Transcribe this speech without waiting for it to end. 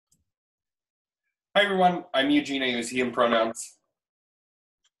Hi everyone, I'm Eugene, I use he/him pronouns.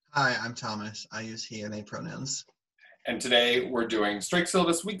 Hi, I'm Thomas. I use he and they pronouns. And today we're doing Strike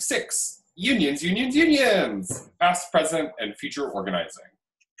Syllabus Week 6, Unions, Unions, Unions, Past, Present, and Future Organizing.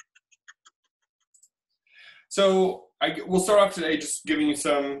 So we'll start off today just giving you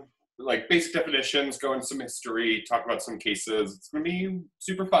some basic definitions, go into some history, talk about some cases. It's going to be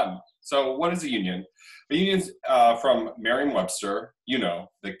super fun. So what is a union? A union's from Merriam-Webster,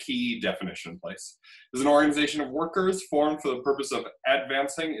 the key definition place, is an organization of workers formed for the purpose of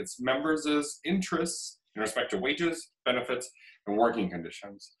advancing its members' interests in respect to wages, benefits, and working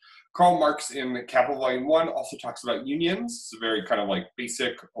conditions. Karl Marx in Capital Volume 1 also talks about unions. It's a very kind of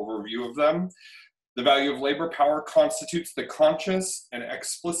basic overview of them. The value of labor power constitutes the conscious and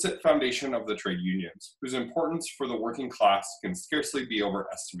explicit foundation of the trade unions, whose importance for the working class can scarcely be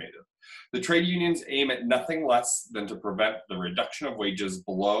overestimated. The trade unions aim at nothing less than to prevent the reduction of wages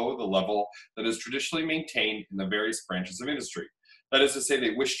below the level that is traditionally maintained in the various branches of industry. That is to say,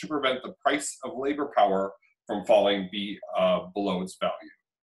 they wish to prevent the price of labor power from falling below its value.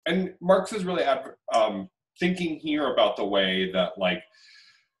 And Marx is really thinking here about the way that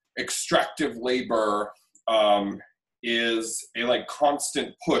extractive labor is a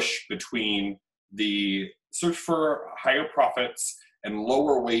constant push between the search for higher profits and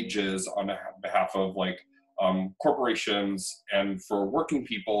lower wages on behalf of corporations and for working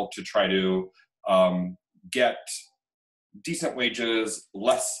people to try to get decent wages,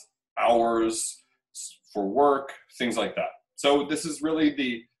 less hours for work, things like that. So this is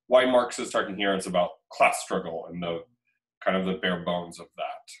really why Marx is talking here. It's about class struggle and the kind of the bare bones of that.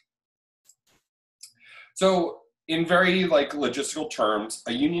 So in very logistical terms,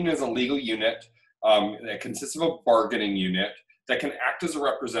 a union is a legal unit that consists of a bargaining unit that can act as a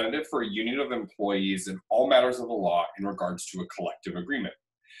representative for a union of employees in all matters of the law in regards to a collective agreement.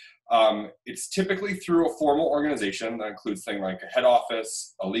 It's typically through a formal organization that includes things like a head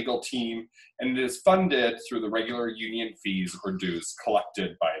office, a legal team, and it is funded through the regular union fees or dues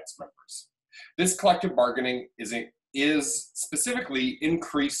collected by its members. This collective bargaining is specifically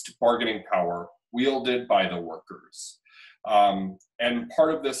increased bargaining power wielded by the workers. And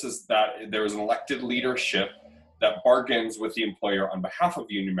part of this is that there is an elected leadership that bargains with the employer on behalf of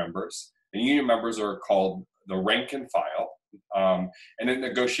union members. And union members are called the rank and file. And it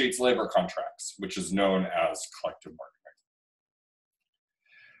negotiates labor contracts, which is known as collective bargaining.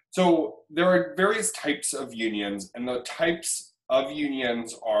 So there are various types of unions, and the types of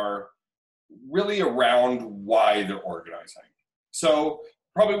unions are really around why they're organizing. So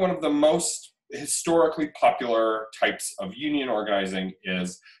probably one of the most historically popular types of union organizing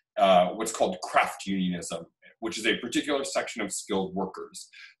is what's called craft unionism, which is a particular section of skilled workers.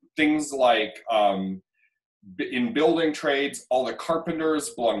 Things like in building trades, all the carpenters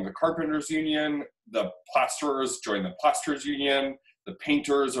belong to the carpenters union, the plasterers join the plasterers union, the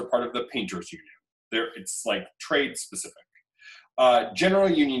painters are part of the painters union. It's trade specific. General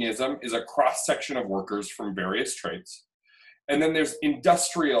unionism is a cross-section of workers from various trades. And then there's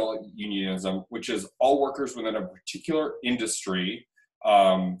industrial unionism, which is all workers within a particular industry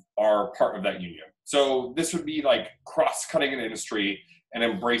are part of that union. So this would be cross-cutting an industry and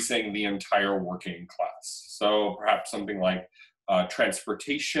embracing the entire working class. So perhaps something like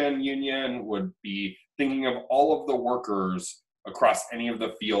transportation union would be thinking of all of the workers across any of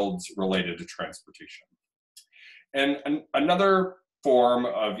the fields related to transportation. And another form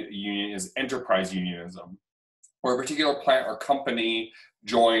of union is enterprise unionism, where a particular plant or company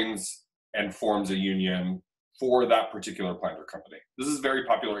joins and forms a union for that particular plant or company. This is very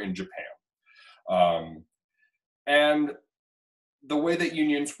popular in Japan. And the way that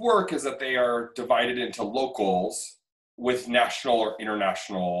unions work is that they are divided into locals with national or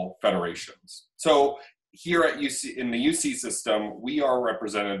international federations. So here at UC, in the UC system, we are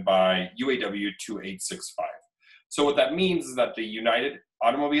represented by UAW 2865. So what that means is that the United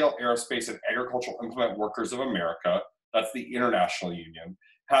Automobile, Aerospace, and Agricultural Implement Workers of America, that's the international union,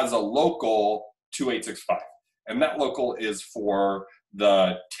 has a local 2865. And that local is for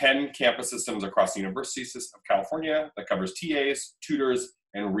the 10 campus systems across the University System of California that covers TAs, tutors,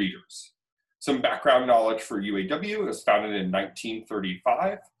 and readers. Some background knowledge for UAW. It was founded in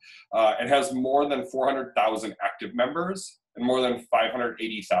 1935 and has more than 400,000 active members and more than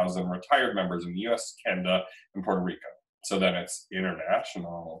 580,000 retired members in the US, Canada, and Puerto Rico. So then it's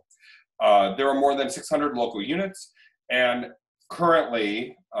international. There are more than 600 local units, and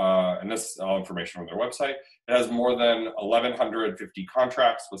currently, and this is all information from their website, it has more than 1,150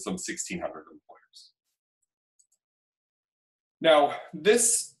 contracts with some 1,600 employers. Now,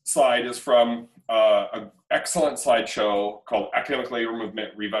 this slide is from an excellent slideshow called Academic Labor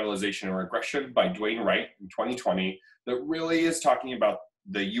Movement, Revitalization and Regression by Dwayne Wright in 2020 that really is talking about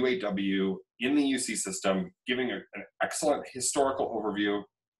the UAW in the UC system, giving an excellent historical overview.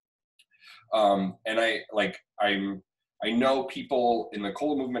 And I know people in the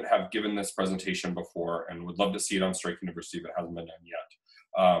COLA movement have given this presentation before and would love to see it on Strike University, but it hasn't been done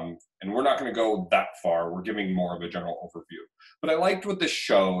yet. And we're not going to go that far. We're giving more of a general overview. But I liked what this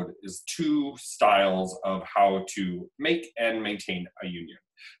showed is two styles of how to make and maintain a union.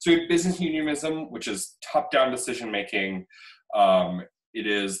 So we have business unionism, which is top-down decision-making. It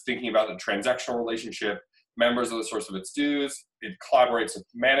is thinking about the transactional relationship. Members are the source of its dues. It collaborates with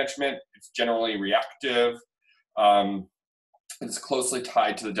management. It's generally reactive. It's closely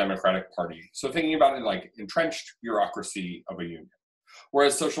tied to the Democratic Party. So thinking about it like entrenched bureaucracy of a union.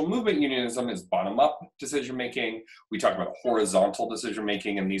 Whereas social movement unionism is bottom-up decision-making. We talk about horizontal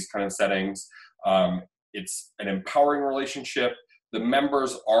decision-making in these kind of settings. It's an empowering relationship. The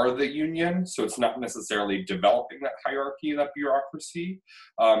members are the union, so it's not necessarily developing that hierarchy, that bureaucracy.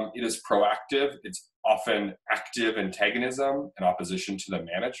 It is proactive. It's often active antagonism and opposition to the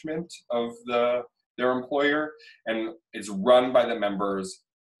management of their employer, and it's run by the members,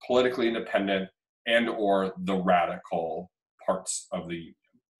 politically independent and or the radical parts of the union.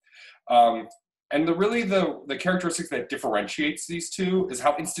 And the characteristics that differentiates these two is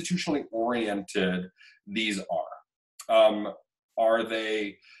how institutionally oriented these are. Are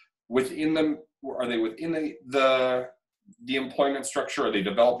they within the employment structure? Are they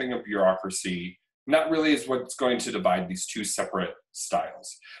developing a bureaucracy? And that really is what's going to divide these two separate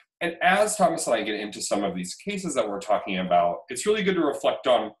styles. And as Thomas and I get into some of these cases that we're talking about, it's really good to reflect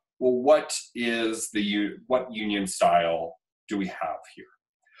on, well, what union style do we have here?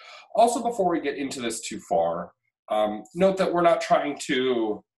 Also, before we get into this too far, note that we're not trying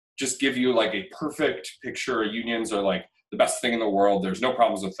to just give you like a perfect picture. Unions are like the best thing in the world. There's no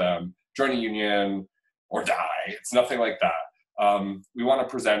problems with them. Join a union or die. It's nothing like that. We want to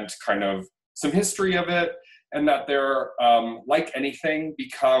present kind of some history of it, and that they're, like anything,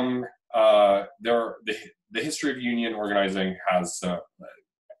 become, the history of union organizing has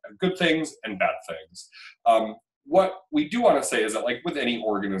good things and bad things. What we do want to say is that, like with any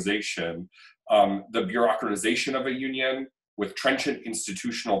organization, the bureaucratization of a union with trenchant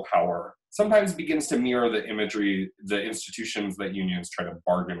institutional power sometimes begins to mirror the imagery, the institutions that unions try to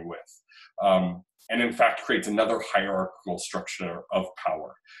bargain with. And in fact creates another hierarchical structure of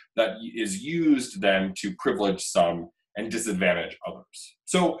power that is used then to privilege some and disadvantage others.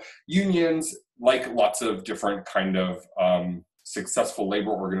 So unions, like lots of different kind of successful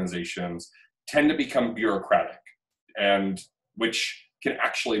labor organizations, tend to become bureaucratic, and which can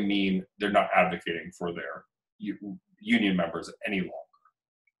actually mean they're not advocating for their union members any longer.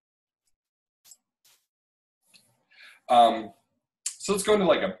 So let's go into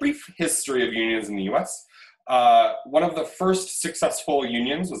like a brief history of unions in the US. One of the first successful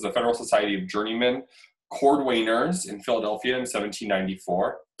unions was the Federal Society of Journeymen Cordwainers in Philadelphia in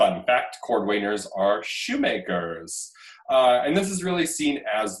 1794. Fun fact, cordwainers are shoemakers. And this is really seen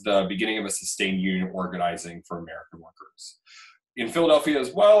as the beginning of a sustained union organizing for American workers. In Philadelphia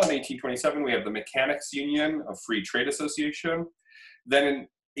as well, in 1827, we have the Mechanics Union of Free Trade Association. Then in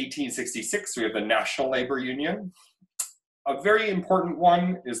 1866, we have the National Labor Union. A very important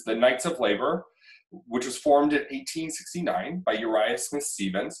one is the Knights of Labor, which was formed in 1869 by Uriah Smith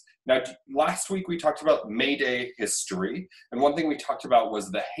Stevens. Now, last week we talked about May Day history, and one thing we talked about was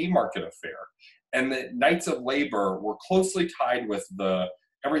the Haymarket Affair. And the Knights of Labor were closely tied with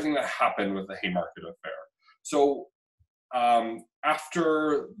everything that happened with the Haymarket Affair. So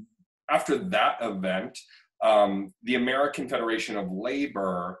after that event, the American Federation of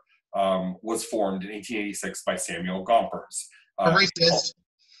Labor was formed in 1886 by Samuel Gompers. A racist.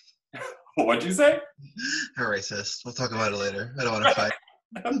 What'd you say? A racist. We'll talk about it later. I don't want to fight.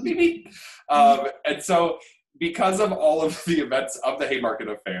 And so because of all of the events of the Haymarket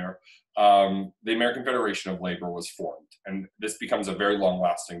Affair, the American Federation of Labor was formed. And this becomes a very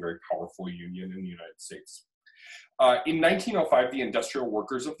long-lasting, very powerful union in the United States. In 1905, the Industrial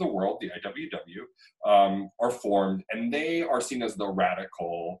Workers of the World, the IWW, are formed, and they are seen as the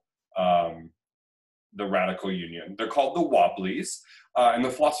radical union. They're called the Wobblies, and the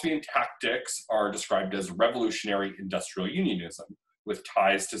philosophy and tactics are described as revolutionary industrial unionism with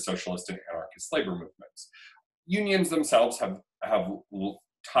ties to socialist and anarchist labor movements. Unions themselves have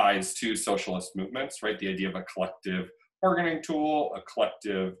ties to socialist movements, right? The idea of a collective bargaining tool, a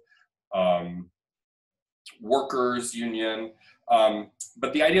collective workers union.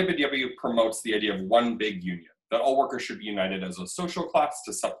 But the IWW promotes the idea of one big union, that all workers should be united as a social class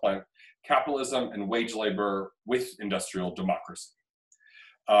to supplement capitalism and wage labor with industrial democracy.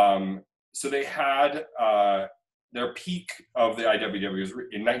 So they had their peak of the IWW was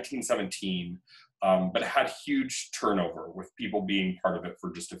in 1917, but it had huge turnover with people being part of it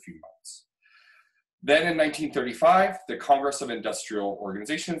for just a few months. Then in 1935, the Congress of Industrial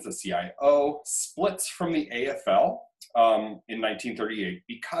Organizations, the CIO, splits from the AFL in 1938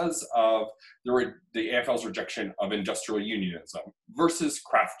 because of the AFL's rejection of industrial unionism versus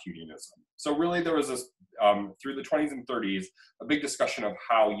craft unionism. So really there was this, through the 20s and 30s, a big discussion of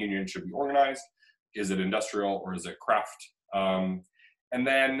how unions should be organized. Is it industrial or is it craft? And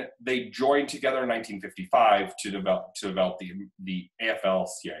then they joined together in 1955 to develop the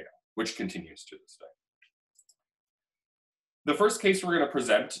AFL-CIO, which continues to this day. The first case we're going to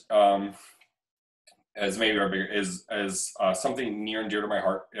present, as maybe our bigger, is something near and dear to my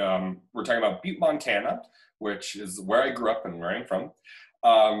heart. We're talking about Butte, Montana, which is where I grew up and where I'm from.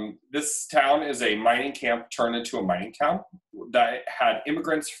 This town is a mining camp turned into a mining town that had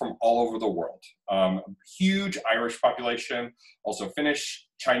immigrants from all over the world. Huge Irish population, also Finnish,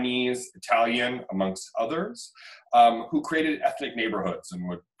 Chinese, Italian, amongst others, who created ethnic neighborhoods and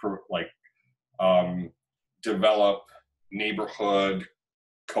would develop neighborhood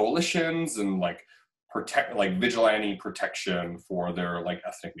coalitions and protect vigilante protection for their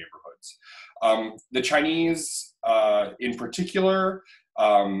ethnic neighborhoods. The Chinese in particular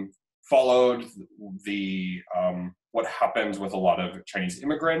followed the what happens with a lot of Chinese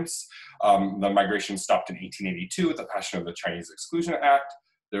immigrants. The migration stopped in 1882 with the passage of the Chinese Exclusion Act.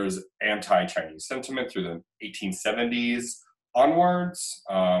 There's anti-Chinese sentiment through the 1870s onwards.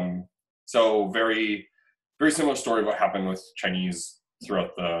 So very, very similar story of what happened with Chinese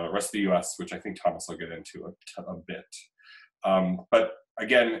throughout the rest of the US, which I think Thomas will get into a bit. But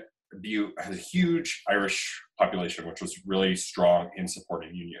again, Butte has a huge Irish population, which was really strong in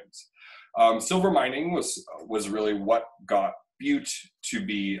supporting unions. Silver mining was really what got Butte to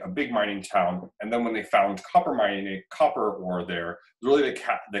be a big mining town. And then when they found copper ore there, really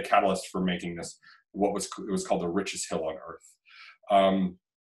the catalyst for making this, it was called the richest hill on earth.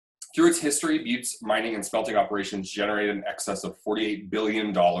 Through its history, Butte's mining and smelting operations generated in excess of $48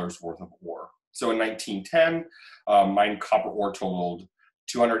 billion worth of ore. So in 1910, mined copper ore totaled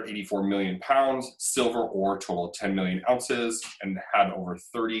 284 million pounds, silver ore totaled 10 million ounces, and had over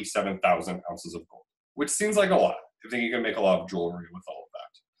 37,000 ounces of gold, which seems like a lot. I think you can make a lot of jewelry with all of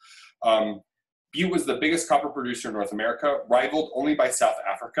that. Butte was the biggest copper producer in North America, rivaled only by South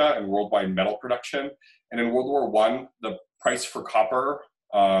Africa in worldwide metal production. And in World War I, the price for copper,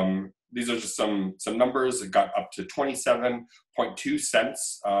 these are just some numbers, it got up to 27.2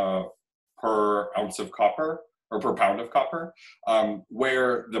 cents per ounce of copper, or per pound of copper,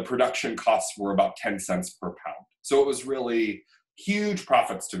 where the production costs were about 10 cents per pound. So it was really huge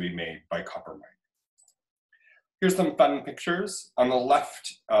profits to be made by copper mining. Here's some fun pictures. On the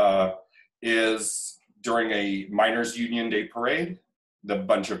left is during a miners' union day parade, the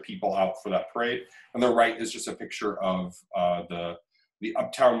bunch of people out for that parade. On the right is just a picture of the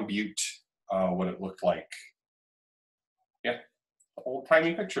uptown Butte, what it looked like. Yeah,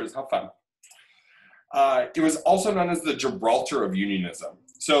 old-timey pictures, how fun. It was also known as the Gibraltar of unionism.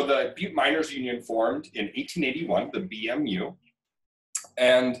 So the Butte Miners Union formed in 1881, the BMU,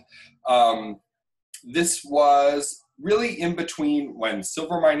 and this was really in between when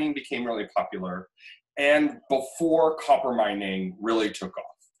silver mining became really popular and before copper mining really took off.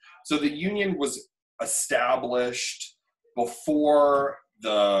 So the union was established before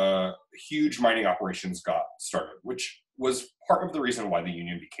the huge mining operations got started, which was part of the reason why the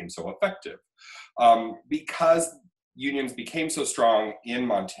union became so effective. Because unions became so strong in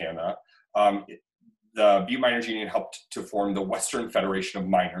Montana, the Butte Miners Union helped to form the Western Federation of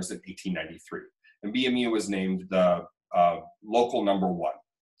Miners in 1893. And BMU was named the local #1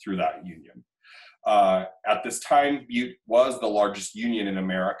 through that union. At this time, Butte was the largest union in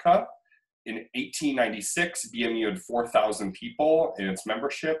America. In 1896, BMU had 4,000 people in its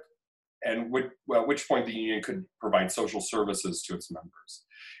membership, and at which point the union could provide social services to its members.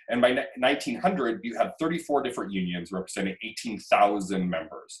 And by 1900, Butte had 34 different unions representing 18,000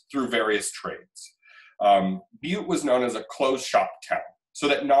 members through various trades. Butte was known as a closed shop town, so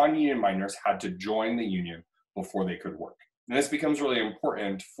that non-union miners had to join the union before they could work. And this becomes really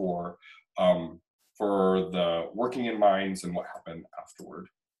important for the working in mines and what happened afterward.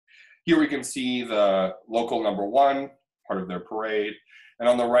 Here we can see the local #1, part of their parade. And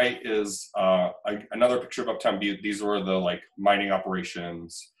on the right is another picture of Uptown Butte. These were the mining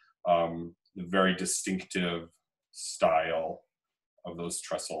operations, the very distinctive style of those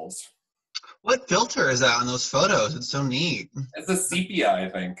trestles. What filter is that on those photos? It's so neat. It's a sepia, I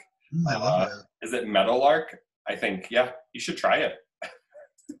think. I love that. Is it Meadowlark? I think, yeah, you should try it.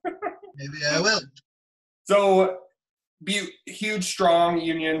 Maybe I will. So, Butte, huge, strong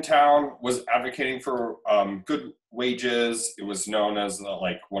union town, was advocating for good wages. It was known as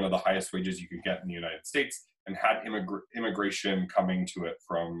like one of the highest wages you could get in the United States, and had immigration coming to it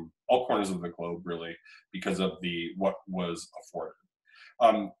from all corners of the globe, really, because of what was afforded.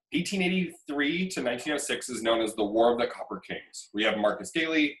 1883 to 1906 is known as the War of the Copper Kings. We have Marcus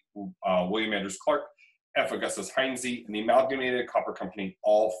Daly, William Andrews Clark, F. Augustus Heinze, and the Amalgamated Copper Company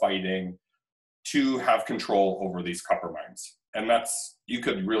all fighting to have control over these copper mines. And you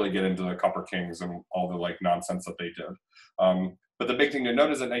could really get into the Copper Kings and all the like nonsense that they did. But the big thing to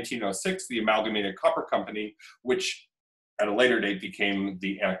note is in 1906, the Amalgamated Copper Company, which at a later date became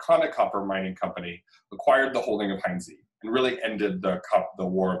the Anaconda Copper Mining Company, acquired the holding of Heinze and really ended the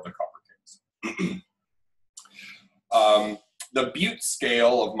War of the Copper Kings. The Butte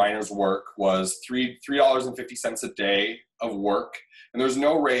scale of miners' work was $3.50 a day of work, and there was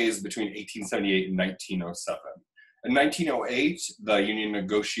no raise between 1878 and 1907. In 1908, the union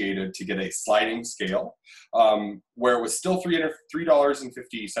negotiated to get a sliding scale, where it was still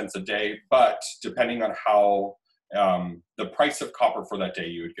 $3.50 a day, but depending on how the price of copper for that day,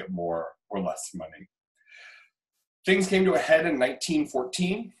 you would get more or less money. Things came to a head in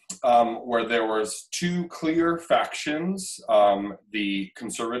 1914, where there was two clear factions, the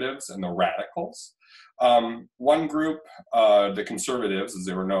conservatives and the radicals. One group, the conservatives, as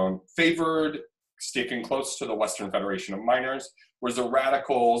they were known, favored sticking close to the Western Federation of Miners, whereas the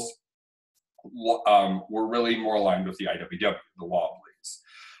radicals were really more aligned with the IWW, the Wobblies.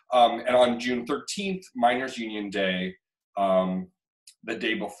 And on June 13th, Miners Union Day, the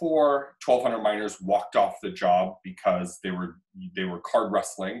day before, 1,200 miners walked off the job because they were card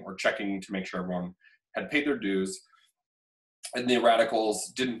wrestling or checking to make sure everyone had paid their dues. And the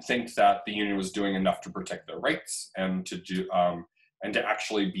radicals didn't think that the union was doing enough to protect their rights and to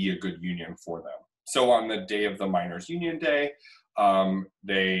actually be a good union for them. So on the day of the Miners Union Day,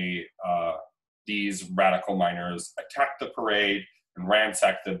 these radical miners attacked the parade and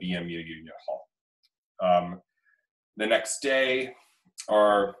ransacked the BMU Union Hall. The next day,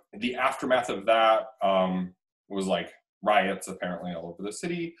 or the aftermath of that, was like riots apparently all over the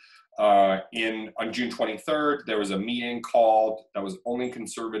city. On June 23rd, there was a meeting called that was only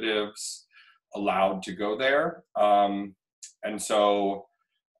conservatives allowed to go there. And so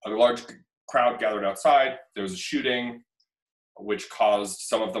a large crowd gathered outside. There was a shooting, which caused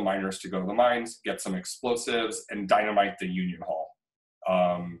some of the miners to go to the mines, get some explosives, and dynamite the Union Hall,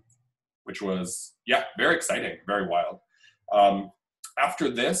 which was, very exciting, very wild. After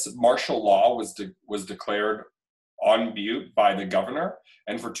this, martial law was declared on Butte by the governor,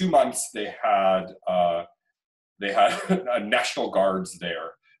 and for 2 months they had National Guards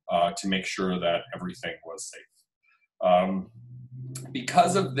there to make sure that everything was safe.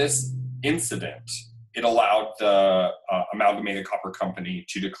 Because of this incident, it allowed the Amalgamated Copper Company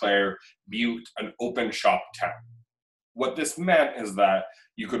to declare Butte an open shop town. What this meant is that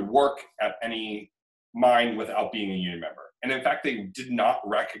you could work at any mine without being a union member. And in fact, they did not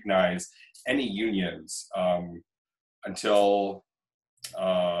recognize any unions until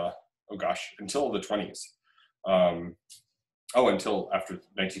the 20s. Until after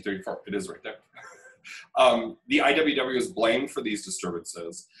 1934. It is right there. The IWW was blamed for these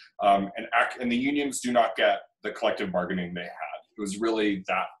disturbances, and the unions do not get the collective bargaining they had. It was really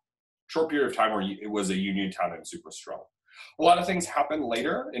that short period of time where it was a union town and super strong. A lot of things happened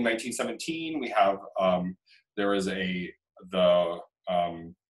later. In 1917, we have there is the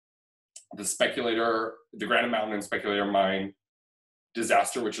Granite Mountain and Speculator Mine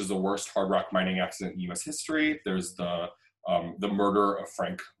disaster, which is the worst hard rock mining accident in U.S. history. There's the murder of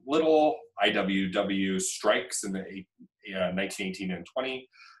Frank Little, IWW strikes in 1918 and 20.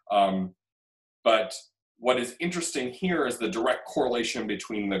 But what is interesting here is the direct correlation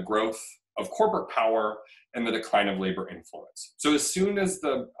between the growth of corporate power and the decline of labor influence. So as soon as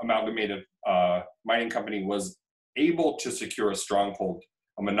the Amalgamated Mining Company was able to secure a stronghold,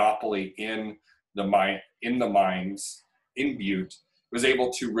 a monopoly in the mines in Butte, it was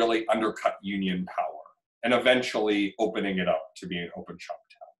able to really undercut union power and eventually opening it up to be an open shop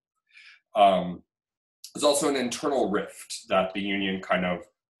town. There's also an internal rift that the union kind of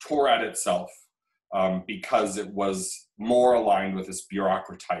tore at itself because it was more aligned with this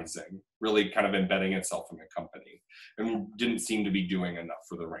bureaucratizing, really kind of embedding itself in the company, and didn't seem to be doing enough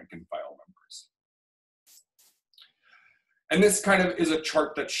for the rank and file members. And this kind of is a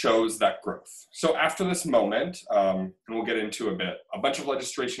chart that shows that growth. So after this moment, and we'll get into a bit, a bunch of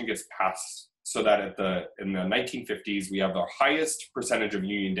legislation gets passed so that in the 1950s, we have the highest percentage of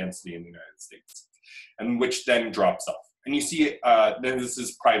union density in the United States, and which then drops off. And you see, then this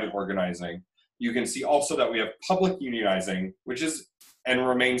is private organizing. You can see also that we have public unionizing, which is and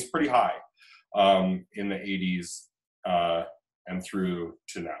remains pretty high in the 80s and through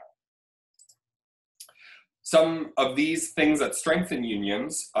to now. Some of these things that strengthen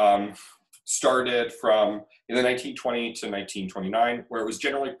unions started from in the 1920 to 1929, where it was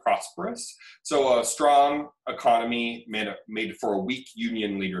generally prosperous. So a strong economy made for a weak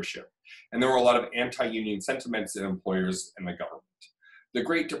union leadership. And there were a lot of anti-union sentiments in employers and the government. The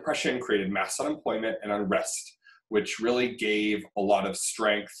Great Depression created mass unemployment and unrest, which really gave a lot of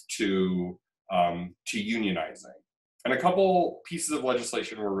strength to unionizing. And a couple pieces of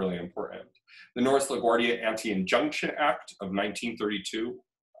legislation were really important. The Norris LaGuardia Anti-Injunction Act of 1932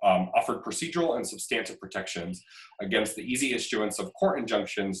 offered procedural and substantive protections against the easy issuance of court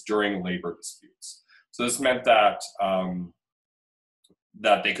injunctions during labor disputes. So this meant that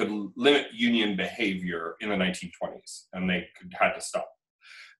that they could limit union behavior in the 1920s, and they had to stop.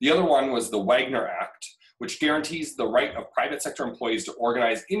 The other one was the Wagner Act, which guarantees the right of private sector employees to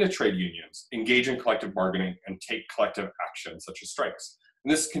organize into trade unions, engage in collective bargaining, and take collective action, such as strikes.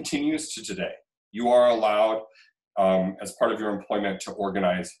 And this continues to today. You are allowed, as part of your employment, to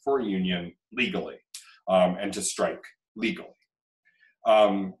organize for a union legally and to strike legally.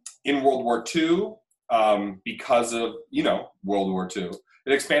 In World War II, because of World War II,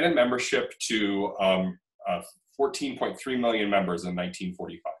 it expanded membership to 14.3 million members in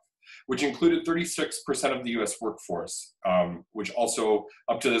 1945, which included 36% of the US workforce, which also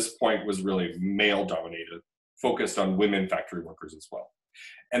up to this point was really male dominated, focused on women factory workers as well.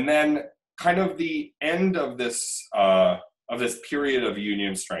 And then kind of the end of this period of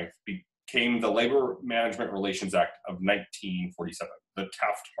union strength became the Labor Management Relations Act of 1947, the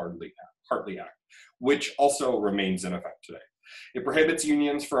Taft-Hartley Act, which also remains in effect today. It prohibits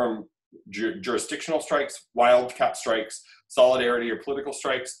unions from jurisdictional strikes, wildcat strikes, solidarity or political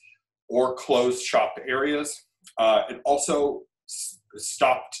strikes, or closed shop areas. It also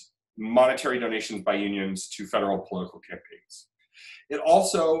stopped monetary donations by unions to federal political campaigns. It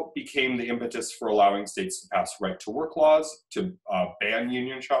also became the impetus for allowing states to pass right-to-work laws to ban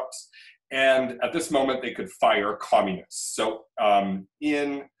union shops. And at this moment, they could fire communists. So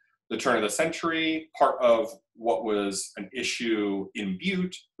in the turn of the century, part of what was an issue in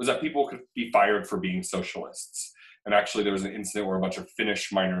Butte was that people could be fired for being socialists. And actually, there was an incident where a bunch of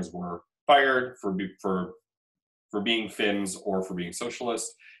Finnish miners were fired for being Finns or for being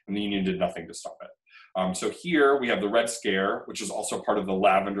socialists, and the union did nothing to stop it. So here we have the Red Scare, which is also part of the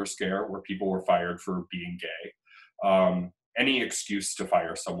Lavender Scare, where people were fired for being gay. Any excuse to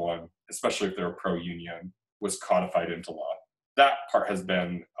fire someone, especially if they're pro-union, was codified into law. That part has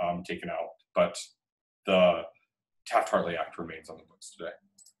been taken out, but the Taft-Hartley Act remains on the books today.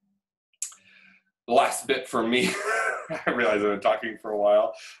 The last bit for me, I realize I've been talking for a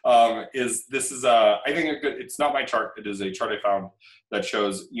while, is I think it's not my chart, it is a chart I found that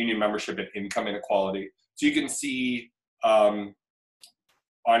shows union membership and income inequality. So you can see on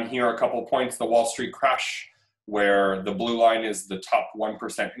here a couple points, the Wall Street crash, where the blue line is the top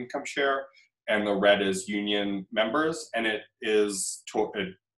 1% income share, and the red is union members, and it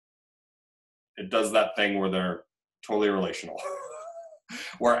does that thing where they're totally relational.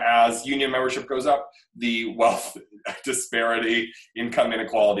 Whereas union membership goes up, the wealth disparity, income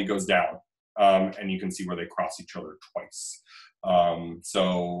inequality goes down. And you can see where they cross each other twice.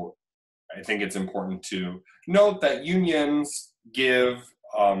 So I think it's important to note that unions give,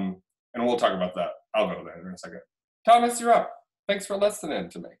 and we'll talk about that. I'll go there in a second. Thomas, you're up. Thanks for listening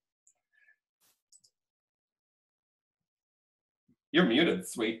to me. You're muted,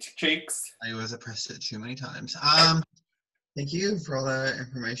 sweet cheeks. I was pressed it too many times. Thank you for all that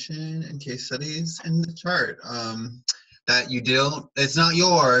information and case studies in the chart. That you don't, it's not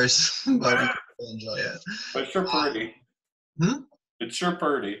yours, but we can enjoy it. But it's sure pretty. It's sure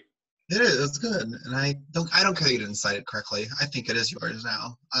pretty. It is, it's good. And I don't care that you didn't cite it correctly. I think it is yours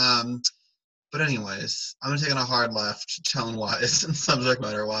now. But anyways, I'm gonna take on a hard left, tone-wise and subject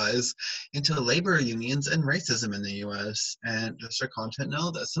matter-wise, into labor unions and racism in the U.S. And just a content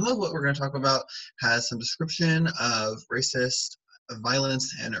note that some of what we're gonna talk about has some description of racist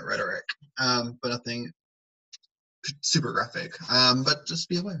violence and rhetoric, but nothing super graphic. But just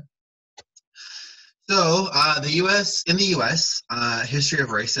be aware. So in the U.S., history of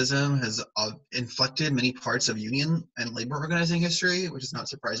racism has inflected many parts of union and labor organizing history, which is not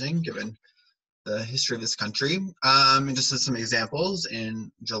surprising given the history of this country. And just as some examples,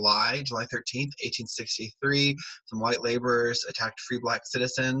 in July 13th, 1863, some white laborers attacked free black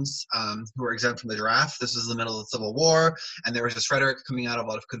citizens who were exempt from the draft. This was the middle of the Civil War, and there was this rhetoric coming out of a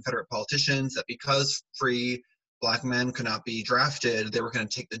lot of Confederate politicians that because free black men could not be drafted, they were going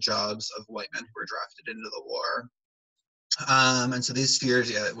to take the jobs of white men who were drafted into the war. And so these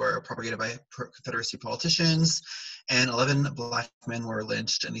fears were propagated by Confederacy politicians, and 11 black men were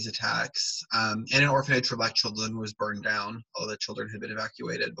lynched in these attacks. And an orphanage for black children was burned down, although the children had been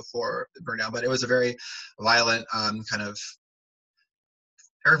evacuated before it burned down. But it was a very violent kind of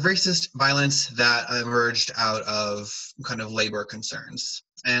racist violence that emerged out of kind of labor concerns.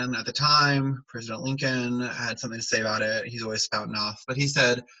 And at the time, President Lincoln had something to say about it. He's always spouting off, but he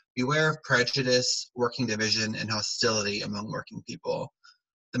said, "Beware of prejudice, working division, and hostility among working people.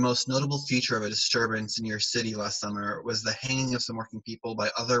 The most notable feature of a disturbance in your city last summer was the hanging of some working people by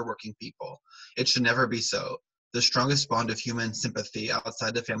other working people. It should never be so. The strongest bond of human sympathy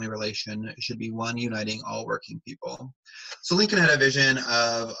outside the family relation should be one uniting all working people." So Lincoln had a vision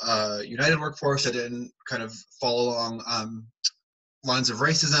of a united workforce that didn't kind of follow along lines of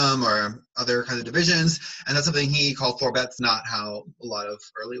racism or other kinds of divisions, and that's something he called for, but that's not how a lot of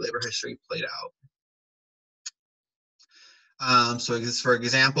early labor history played out. So for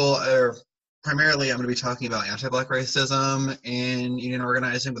example, primarily I'm going to be talking about anti-black racism in union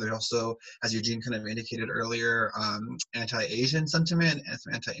organizing, but there's also, as Eugene kind of indicated earlier, anti-Asian sentiment and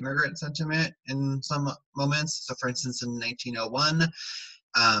some anti-immigrant sentiment in some moments. So for instance, in 1901,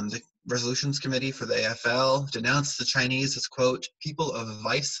 the Resolutions Committee for the AFL denounced the Chinese as, quote, people of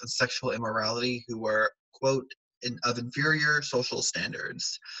vice and sexual immorality who were, quote, of inferior social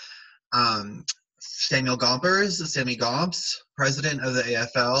standards. Sammy Gomps, president of the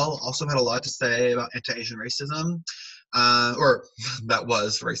AFL, also had a lot to say about anti-Asian racism, or that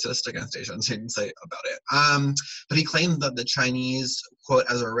was racist against Asians. He didn't say about it. But he claimed that the Chinese, quote,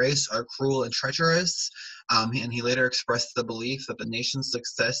 as a race are cruel and treacherous, and he later expressed the belief that the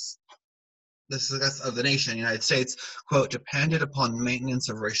success of the nation, the United States, quote, depended upon maintenance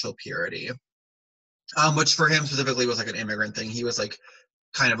of racial purity, which for him specifically was like an immigrant thing. He was like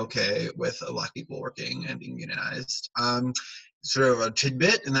kind of okay with black people working and being unionized. Sort of a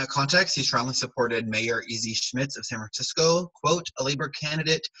tidbit in that context, he strongly supported Mayor E.Z. Schmitz of San Francisco, quote, a labor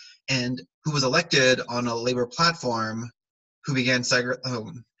candidate and who was elected on a labor platform who began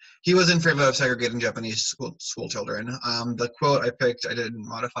he was in favor of segregating Japanese school children. The quote I picked, I didn't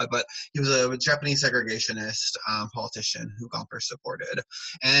modify, but he was a Japanese segregationist politician who Gompers supported.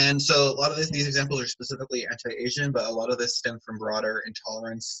 And so a lot of these examples are specifically anti-Asian, but a lot of this stemmed from broader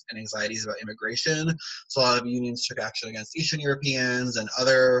intolerance and anxieties about immigration. So a lot of unions took action against Eastern Europeans and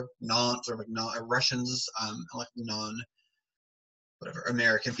other Russians, like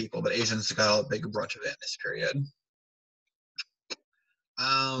American people, but Asians got a big brunt of it in this period.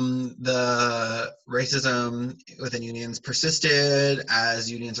 The racism within unions persisted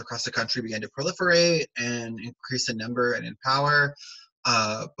as unions across the country began to proliferate and increase in number and in power.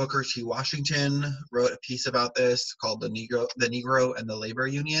 Booker T. Washington wrote a piece about this called The Negro and the Labor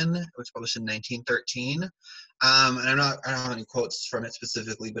Union, which was published in 1913. And I don't have any quotes from it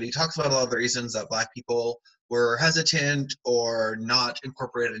specifically, but he talks about a lot of the reasons that black people were hesitant or not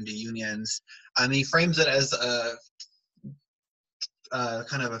incorporated into unions. And he frames it as a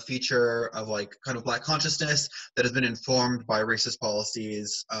kind of a feature of like kind of black consciousness that has been informed by racist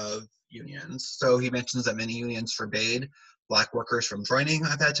policies of unions. So he mentions that many unions forbade black workers from joining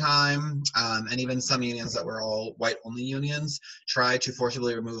at that time, and even some unions that were all white-only unions tried to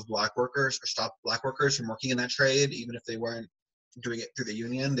forcibly remove black workers or stop black workers from working in that trade, even if they weren't doing it through the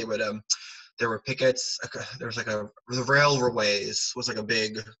union. They would there were pickets. There was like the railways was like a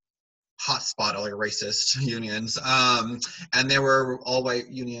big hotspot of like racist unions, and there were all white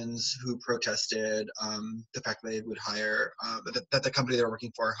unions who protested the fact that they would hire that the company they were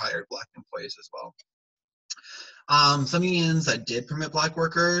working for hired black employees as well. Some unions that did permit black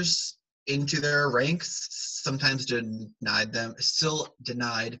workers into their ranks sometimes still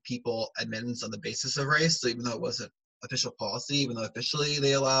denied people admittance on the basis of race. So even though it wasn't official policy, even though officially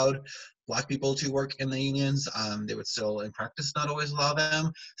they allowed black people to work in the unions, they would still in practice not always allow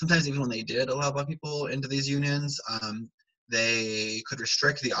them. Sometimes even when they did allow black people into these unions, they could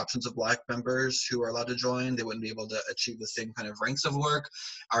restrict the options of black members who were allowed to join. They wouldn't be able to achieve the same kind of ranks of work,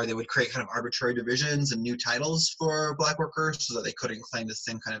 or they would create kind of arbitrary divisions and new titles for black workers so that they couldn't claim the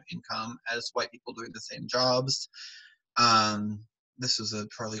same kind of income as white people doing the same jobs. This was a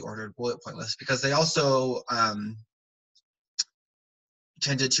poorly ordered bullet point list because they also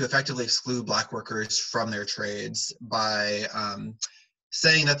tended to effectively exclude black workers from their trades by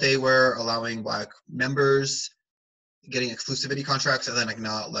saying that they were allowing Black members getting exclusivity contracts and then like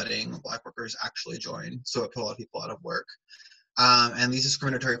not letting Black workers actually join. So it put a lot of people out of work. And these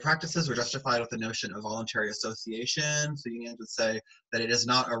discriminatory practices were justified with the notion of voluntary association. So unions would say that it is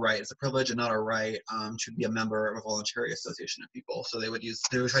not a right, it's a privilege and not a right to be a member of a voluntary association of people. So they would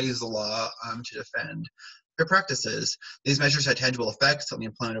try to use the law to defend their practices. These measures had tangible effects on the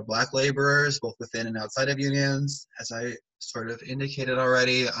employment of Black laborers, both within and outside of unions. As I sort of indicated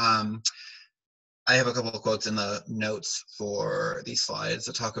already, I have a couple of quotes in the notes for these slides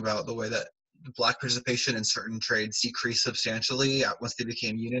that talk about the way that Black participation in certain trades decreased substantially once they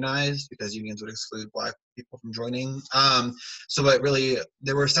became unionized, because unions would exclude Black people from joining. So it really,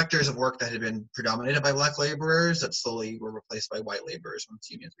 there were sectors of work that had been predominated by Black laborers that slowly were replaced by white laborers once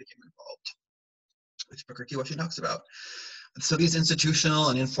unions became involved, which Booker T. Washington talks about. So these institutional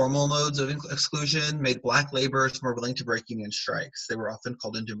and informal modes of exclusion made Black laborers more willing to break union strikes. They were often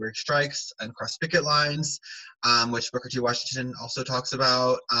called in to break strikes and cross picket lines, which Booker T. Washington also talks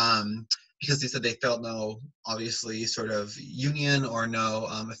about, because they said they felt no, obviously, sort of union or no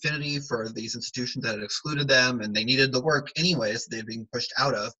affinity for these institutions that had excluded them, and they needed the work anyways they'd been pushed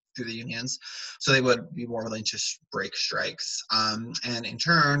out of through the unions, so they would be more willing to break strikes. And in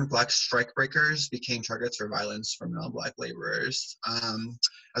turn, Black strike breakers became targets for violence from non-Black laborers,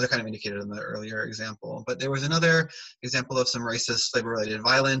 as I kind of indicated in the earlier example. But there was another example of some racist labor-related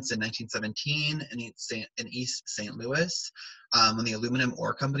violence in 1917 in East St. Louis. When the aluminum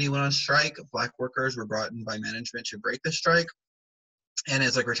ore company went on strike, Black workers were brought in by management to break the strike. And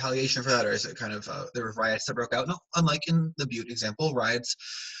as like retaliation for that, or as it kind of, there were riots that broke out. No, unlike in the Butte example, riots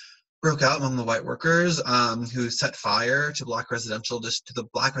broke out among the white workers who set fire to the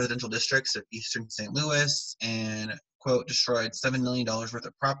Black residential districts of eastern St. Louis and, quote, destroyed $7 million worth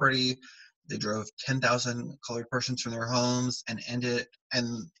of property. They drove 10,000 colored persons from their homes and the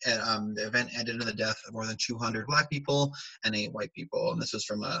event ended in the death of more than 200 Black people and 8 white people. And this was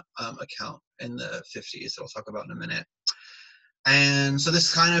from a account in the 50s that I'll talk about in a minute. And so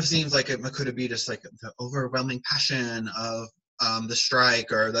this kind of seems like it could be just like the overwhelming passion of the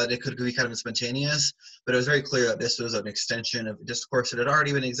strike, or that it could be kind of spontaneous, but it was very clear that this was an extension of discourse that had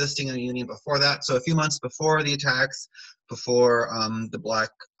already been existing in the union before that. So a few months before the attacks, before the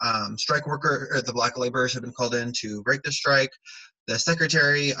Black strike worker, or the Black laborers had been called in to break the strike, the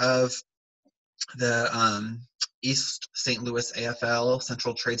secretary of the East St. Louis AFL,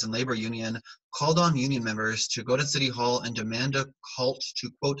 Central Trades and Labor Union, called on union members to go to City Hall and demand a halt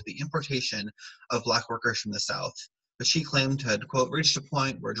to, quote, the importation of Black workers from the South, which he claimed had, quote, reached a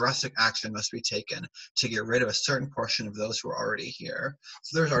point where drastic action must be taken to get rid of a certain portion of those who are already here.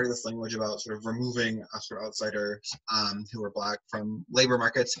 So there's already this language about sort of removing sort of outsiders who were Black from labor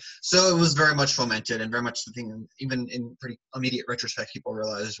markets. So it was very much fomented, and very much the thing, even in pretty immediate retrospect, people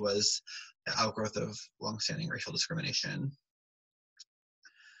realized was the outgrowth of longstanding racial discrimination.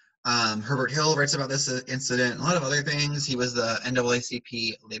 Herbert Hill writes about this incident and a lot of other things. He was the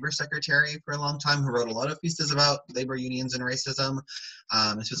NAACP labor secretary for a long time, who wrote a lot of pieces about labor unions and racism.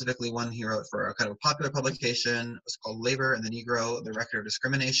 And specifically one he wrote for a kind of popular publication. It was called Labor and the Negro, The Record of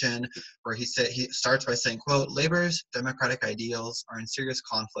Discrimination, where he starts by saying, quote, labor's democratic ideals are in serious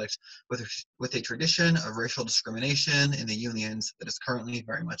conflict with a tradition of racial discrimination in the unions that is currently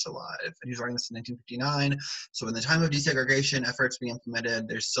very much alive. And he's writing this in 1959. So in the time of desegregation efforts being implemented,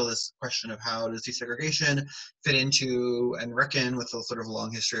 there's still this question of how does desegregation fit into and reckon with a sort of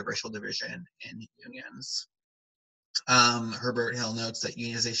long history of racial division in unions. Herbert Hill notes that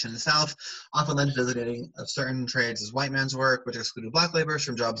unionization in the South often led to designating of certain trades as white man's work, which excluded Black laborers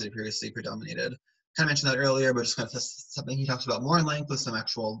from jobs that previously predominated. Kind of mentioned that earlier, but just kind of something he talks about more in length with some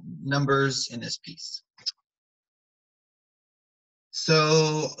actual numbers in this piece.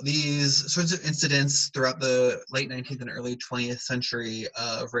 So these sorts of incidents throughout the late 19th and early 20th century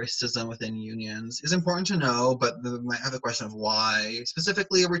of racism within unions is important to know, but we might have the question of why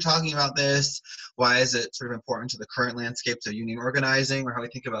specifically are we talking about this? Why is it sort of important to the current landscapes of union organizing or how we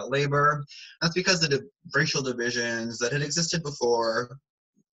think about labor? That's because the racial divisions that had existed before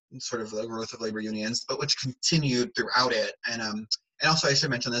sort of the growth of labor unions, but which continued throughout it. And also I should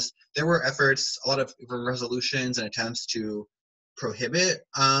mention this, there were efforts, a lot of resolutions and attempts to prohibit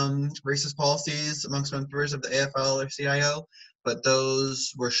racist policies amongst members of the AFL or CIO, but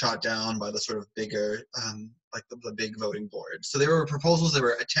those were shot down by the sort of bigger, like the big voting board. So there were proposals, there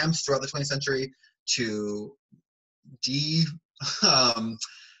were attempts throughout the 20th century to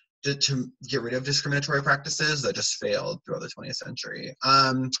get rid of discriminatory practices that just failed throughout the 20th century.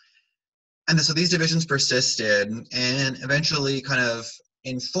 And so these divisions persisted and eventually kind of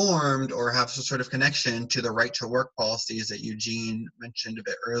informed or have some sort of connection to the right to work policies that Eugene mentioned a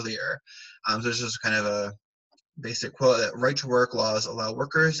bit earlier. So this is kind of a basic quote that right to work laws allow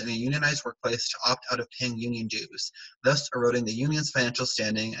workers in a unionized workplace to opt out of paying union dues, thus eroding the union's financial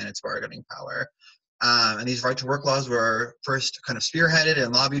standing and its bargaining power. And these right to work laws were first kind of spearheaded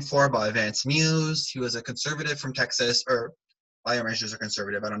and lobbied for by Vance Muse. He was a conservative from Texas, or biomeasures are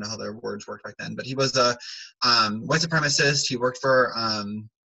conservative. I don't know how their words worked back then, but he was a white supremacist. He worked for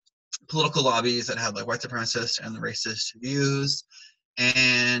political lobbies that had like white supremacist and racist views.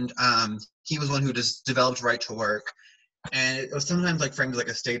 And he was one who just developed right to work. And it was sometimes like framed as like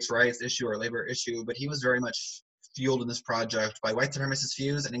a states' rights issue or labor issue, but he was very much fueled in this project by white supremacist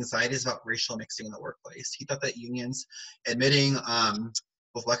views and anxieties about racial mixing in the workplace. He thought that unions admitting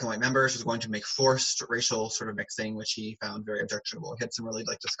both black and white members was going to make forced racial sort of mixing, which he found very objectionable. He had some really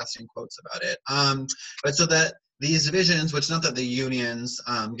like disgusting quotes about it. But so that these divisions, which not that the unions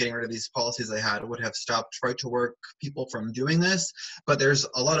getting rid of these policies they had would have stopped right to work people from doing this, but there's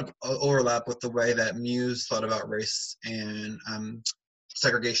a lot of overlap with the way that Muse thought about race and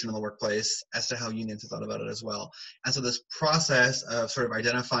segregation in the workplace as to how unions thought about it as well. And so this process of sort of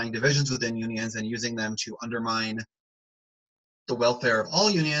identifying divisions within unions and using them to undermine the welfare of all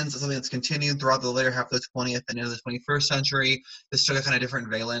unions is something that's continued throughout the later half of the 20th and into the 21st century. This took a kind of different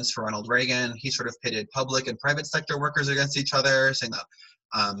valence for Ronald Reagan. He sort of pitted public and private sector workers against each other, saying that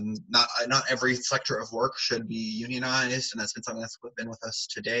not every sector of work should be unionized, and that's been something that's been with us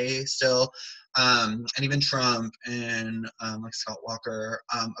today still. And even Trump and like Scott Walker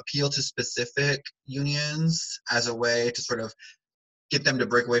appeal to specific unions as a way to sort of get them to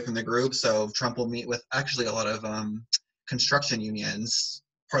break away from the group. So Trump will meet with actually a lot of construction unions,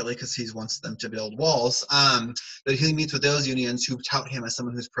 partly because he wants them to build walls, but he meets with those unions who tout him as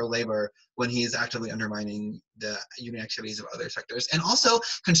someone who's pro-labor when he's actively undermining the union activities of other sectors. And also,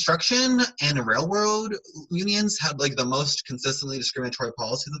 construction and railroad unions had like the most consistently discriminatory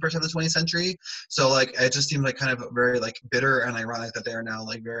policies in the first half of the 20th century. So like it just seemed like kind of very like bitter and ironic that they are now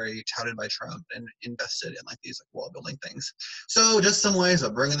like very touted by Trump and invested in like these like wall building things. So just some ways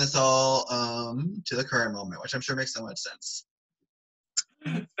of bringing this all to the current moment, which I'm sure makes so much sense.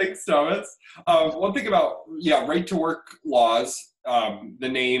 Thanks, Thomas. One thing about, right to work laws, the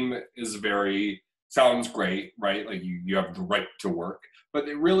name is sounds great, right? Like you have the right to work, but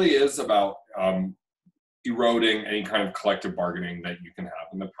it really is about eroding any kind of collective bargaining that you can have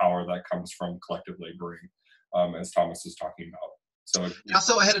and the power that comes from collective laboring, as Thomas is talking about. So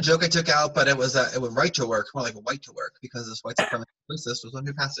also, I had a joke I took out, but it was right to work, more like white to work, because this white supremacist racist was one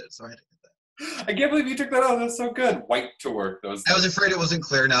who passed it, so I had to get that. I can't believe you took that out. That's so good. White to work. I was afraid it wasn't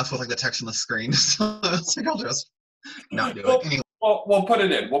clear enough with like the text on the screen, so I was like, I'll just not do it. Anyway. We'll put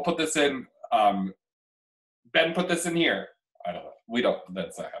it in. We'll put this in. Ben, put this in here. I don't know. We don't.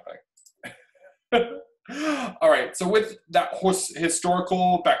 That's not happening. All right. So with that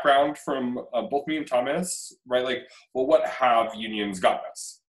historical background from both me and Thomas, right? Like, well, what have unions gotten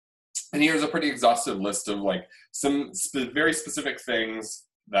us? And here's a pretty exhaustive list of like some very specific things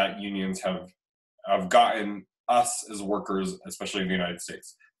that unions have gotten us as workers, especially in the United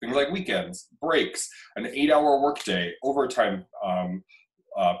States. Things like weekends, breaks, an 8-hour workday, overtime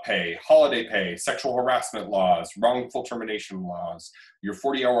pay, holiday pay, sexual harassment laws, wrongful termination laws, your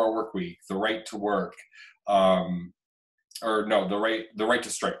 40-hour work week, the right to work, the right to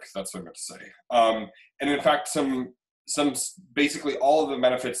strike. That's what I meant to say. And in fact, some basically all of the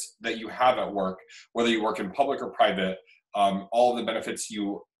benefits that you have at work, whether you work in public or private, all of the benefits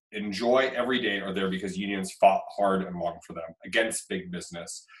you enjoy every day are there because unions fought hard and long for them against big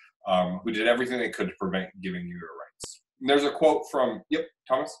business, who did everything they could to prevent giving you your rights. And there's a quote from,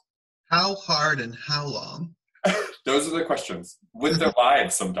 Thomas? How hard and how long? Those are the questions, with their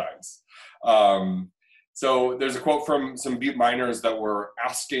lives sometimes. So there's a quote from some Butte miners that were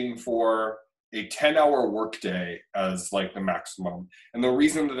asking for a 10-hour workday as like the maximum. And the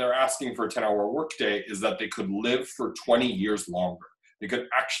reason that they're asking for a 10-hour workday is that they could live for 20 years longer. They could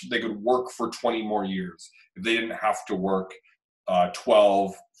work for 20 more years if they didn't have to work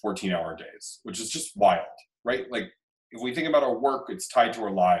 12, 14-hour days, which is just wild, right? Like if we think about our work, it's tied to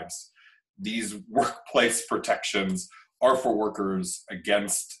our lives. These workplace protections are for workers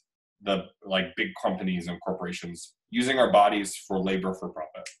against the like big companies and corporations using our bodies for labor for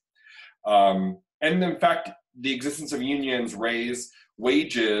profit. And in fact, the existence of unions raise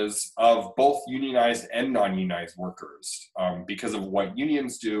wages of both unionized and non-unionized workers because of what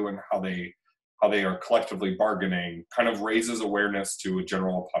unions do and how they are collectively bargaining kind of raises awareness to a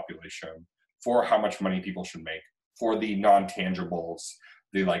general population for how much money people should make, for the non-tangibles,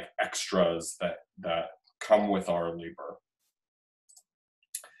 the like extras that come with our labor.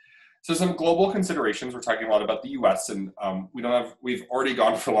 So some global considerations, we're talking a lot about the US, and we've already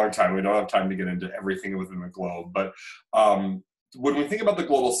gone for a long time. We don't have time to get into everything within the globe. But when we think about the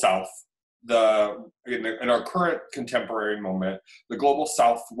global South, in our current contemporary moment, the global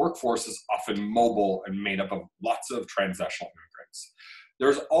South workforce is often mobile and made up of lots of transnational immigrants.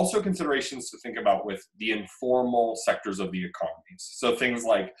 There's also considerations to think about with the informal sectors of the economies. So things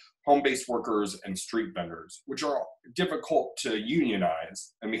like home-based workers and street vendors, which are difficult to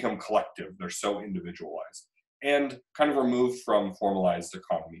unionize and become collective. They're so individualized and kind of removed from formalized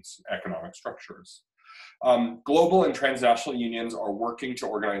economic structures. Global and transnational unions are working to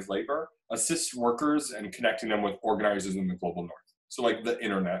organize labor, assist workers, and connecting them with organizers in the global north. So like the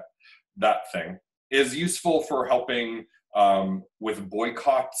internet, that thing, is useful for helping with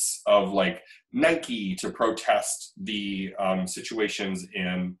boycotts of like Nike to protest the situations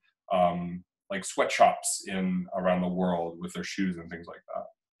in like sweatshops around the world with their shoes and things like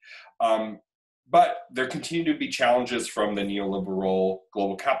that. But there continue to be challenges from the neoliberal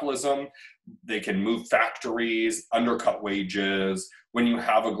global capitalism. They can move factories, undercut wages. When you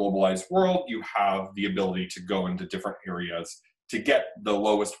have a globalized world, you have the ability to go into different areas to get the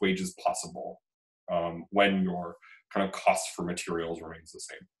lowest wages possible when your kind of cost for materials remains the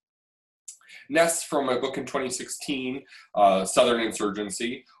same. Ness, from a book in 2016, Southern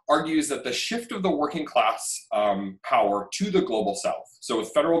Insurgency, argues that the shift of the working class power to the global South, so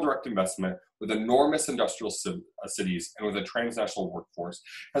with federal direct investment, with enormous industrial cities, and with a transnational workforce,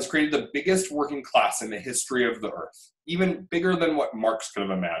 has created the biggest working class in the history of the earth, even bigger than what Marx could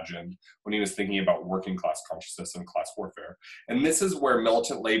have imagined when he was thinking about working class consciousness and class warfare. And this is where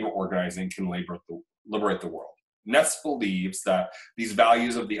militant labor organizing can liberate the world. Ness believes that these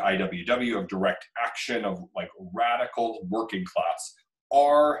values of the IWW, of direct action, of like radical working class,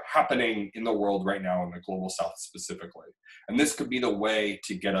 are happening in the world right now in the global South specifically. And this could be the way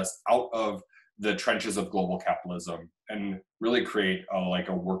to get us out of the trenches of global capitalism and really create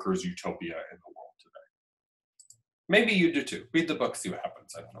a workers' utopia in the world today. Maybe you do too. Read the book, see what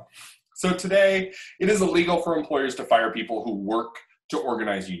happens. I don't know. So today, it is illegal for employers to fire people who work to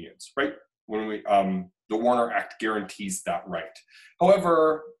organize unions, right? When the Warner Act guarantees that right.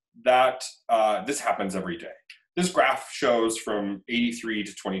 However, this happens every day. This graph shows from 83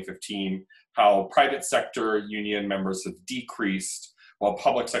 to 2015 how private sector union members have decreased while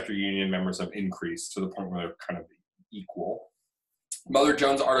public sector union members have increased to the point where they're kind of equal. Mother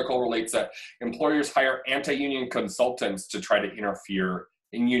Jones' article relates that employers hire anti-union consultants to try to interfere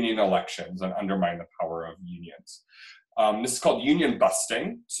in union elections and undermine the power of unions. This is called union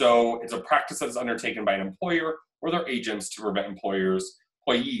busting. So it's a practice that is undertaken by an employer or their agents to prevent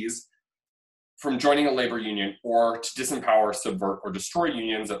employees from joining a labor union or to disempower, subvert, or destroy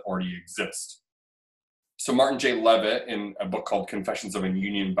unions that already exist. So Martin J. Levitt, in a book called Confessions of a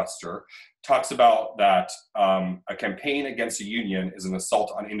Union Buster, talks about that a campaign against a union is an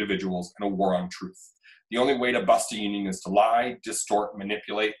assault on individuals and a war on truth. The only way to bust a union is to lie, distort,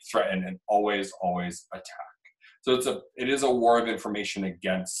 manipulate, threaten, and always, always attack. So it is a war of information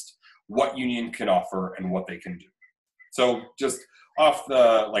against what union can offer and what they can do. So just off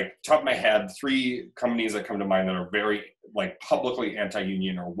the top of my head, 3 companies that come to mind that are very publicly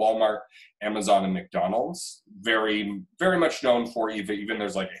anti-union are Walmart, Amazon, and McDonald's. Very, very much known for even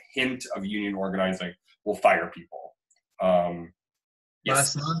there's a hint of union organizing will fire people.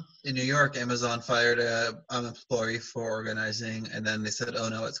 Last month in New York, Amazon fired an employee for organizing, and then they said, "Oh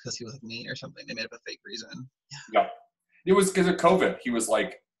no, it's because he was with me or something." They made up a fake reason. Yeah, it was because of COVID. He was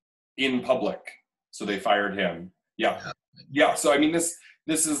in public, so they fired him. Yeah. So I mean, this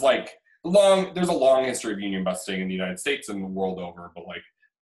is there's a long history of union busting in the United States and the world over, but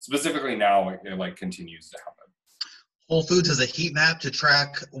specifically now, it continues to happen. Whole Foods has a heat map to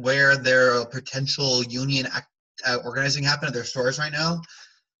track where their potential union organizing happen at their stores right now.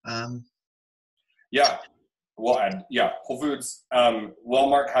 We'll add. Whole Foods.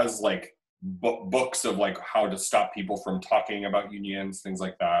 Walmart has books of how to stop people from talking about unions, things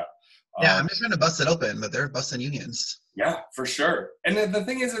like that. I'm just trying to bust it open, but they're busting unions. Yeah, for sure. And the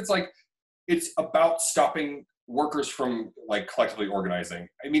thing is, it's about stopping workers from collectively organizing.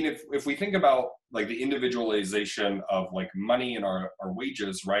 I mean, if we think about the individualization of money and our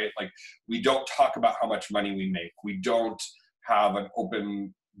wages, right? We don't talk about how much money we make. We don't have an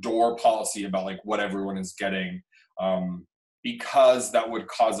open door policy about what everyone is getting, because that would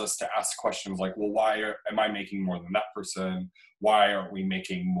cause us to ask questions well, why am I making more than that person? Why aren't we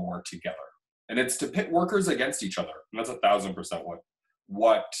making more together? And it's to pit workers against each other. And that's 1,000%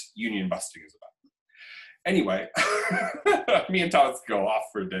 what union busting is about. Anyway, me and Thomas go off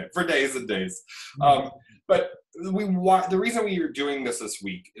for days and days. But the reason we are doing this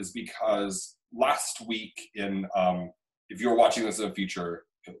week is because last week if you're watching this in the future,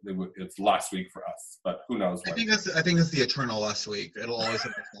 it's last week for us, but who knows when. I think it's the eternal last week. It'll always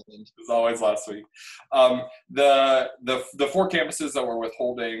have happened. It's always last week. The 4 campuses that were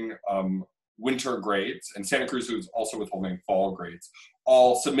withholding winter grades, and Santa Cruz, who's also withholding fall grades,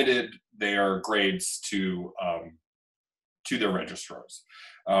 all submitted their grades to their registrars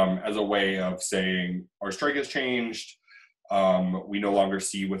as a way of saying our strike has changed. We no longer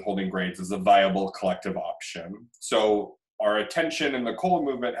see withholding grades as a viable collective option. So our attention in the COLA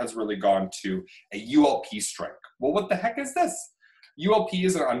movement has really gone to a ULP strike. Well, what the heck is this? ULP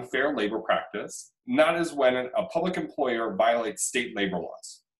is an unfair labor practice, and that is when a public employer violates state labor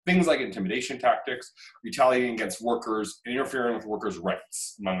laws. Things like intimidation tactics, retaliating against workers, and interfering with workers'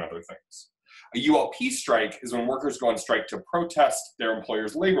 rights, among other things. A ULP strike is when workers go on strike to protest their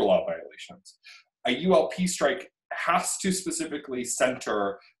employer's labor law violations. A ULP strike has to specifically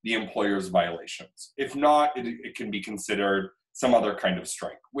center the employer's violations. If not, it can be considered some other kind of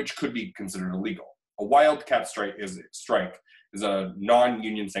strike, which could be considered illegal. A wildcat strike is a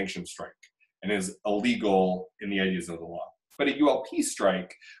non-union sanctioned strike and is illegal in the ideas of the law. But a ULP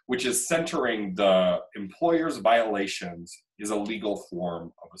strike, which is centering the employer's violations, is a legal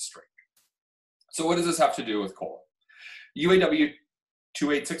form of a strike. So what does this have to do with COLA? UAW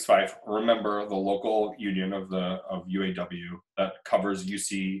 2865, remember the local union of UAW that covers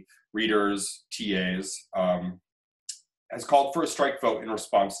UC readers, TAs, has called for a strike vote in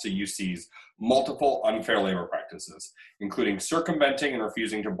response to UC's multiple unfair labor practices, including circumventing and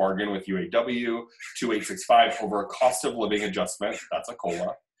refusing to bargain with UAW 2865 over a cost of living adjustment, that's a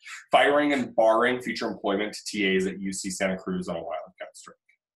COLA, firing and barring future employment to TAs at UC Santa Cruz on a wildcat strike.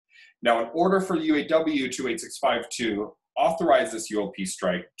 Now, in order for UAW 2865 to authorize this ULP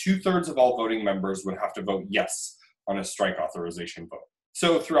strike, 2/3 of all voting members would have to vote yes on a strike authorization vote.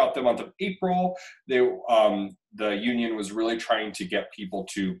 So throughout the month of April, the union was really trying to get people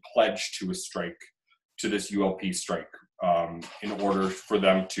to pledge to a strike, to this ULP strike, in order for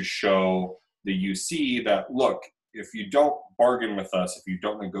them to show the UC that, look, if you don't bargain with us, if you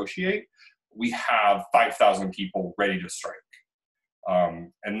don't negotiate, we have 5,000 people ready to strike.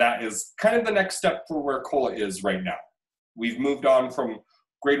 And that is kind of the next step for where COLA is right now. We've moved on from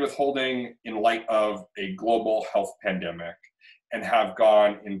grade withholding in light of a global health pandemic and have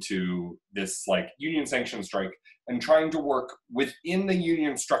gone into this like union sanctioned strike and trying to work within the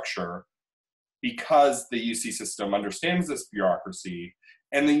union structure because the UC system understands this bureaucracy,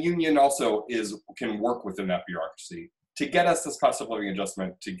 and the union also can work within that bureaucracy to get us this cost of living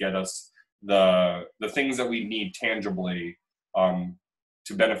adjustment, to get us the things that we need tangibly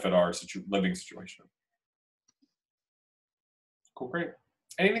to benefit our living situation. Cool, great.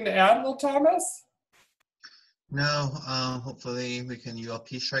 Anything to add, little Thomas? No, hopefully we can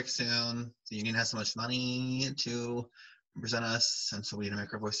ULP strike soon. The union has so much money to represent us, and so we need to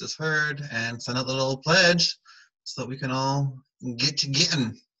make our voices heard and send a little pledge so that we can all get to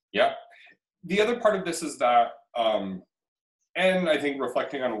getting. Yeah. The other part of this is that, and I think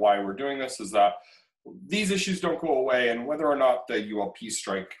reflecting on why we're doing this, is that these issues don't go away, and whether or not the ULP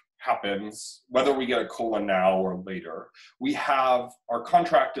strike happens, whether we get a COLA now or later, we have our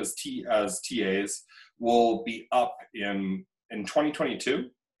contract as TAs will be up in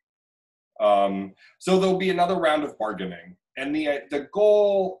 2022. So there'll be another round of bargaining. And the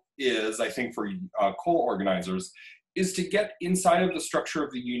goal is, I think, for COLA organizers, is to get inside of the structure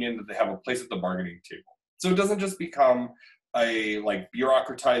of the union that they have a place at the bargaining table. So it doesn't just become a like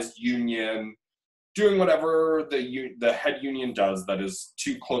bureaucratized union doing whatever the head union does that is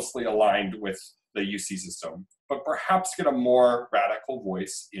too closely aligned with the UC system, but perhaps get a more radical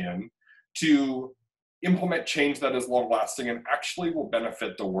voice in to implement change that is long-lasting and actually will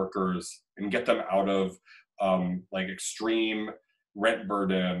benefit the workers and get them out of like extreme rent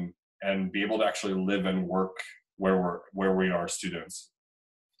burden and be able to actually live and work where we are students.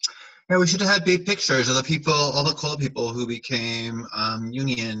 Yeah, we should have had big pictures of the people, all the COLA people who became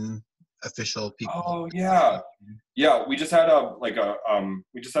union official people. Oh yeah, yeah. We just had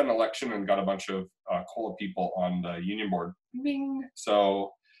we just had an election and got a bunch of COLA people on the union board. Bing.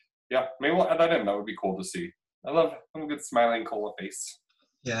 So yeah, maybe we'll add that in. That would be cool to see. I love a good smiling COLA face.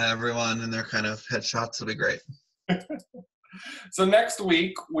 Yeah, everyone and their kind of headshots will be great. So next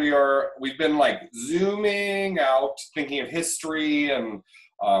week we've been like zooming out, thinking of history and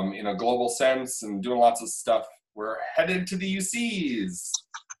in a global sense and doing lots of stuff. We're headed to the UCs.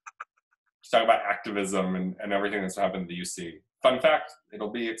 Talk about activism and everything that's happened at the UC. Fun fact,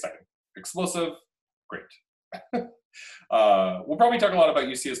 it'll be exciting. Explosive, great. We'll probably talk a lot about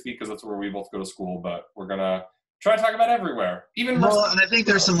UCSB because that's where we both go to school, but we're gonna try to talk about everywhere, even more. Well, and I think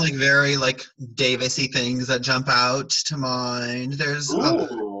there's some like very like Davis-y things that jump out to mind. There's other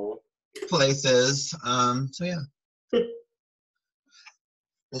places. So yeah,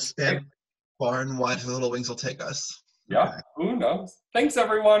 we'll span far and wide as the little wings will take us. Yeah, okay. Who knows? Thanks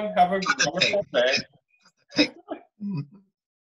everyone. Have a wonderful day.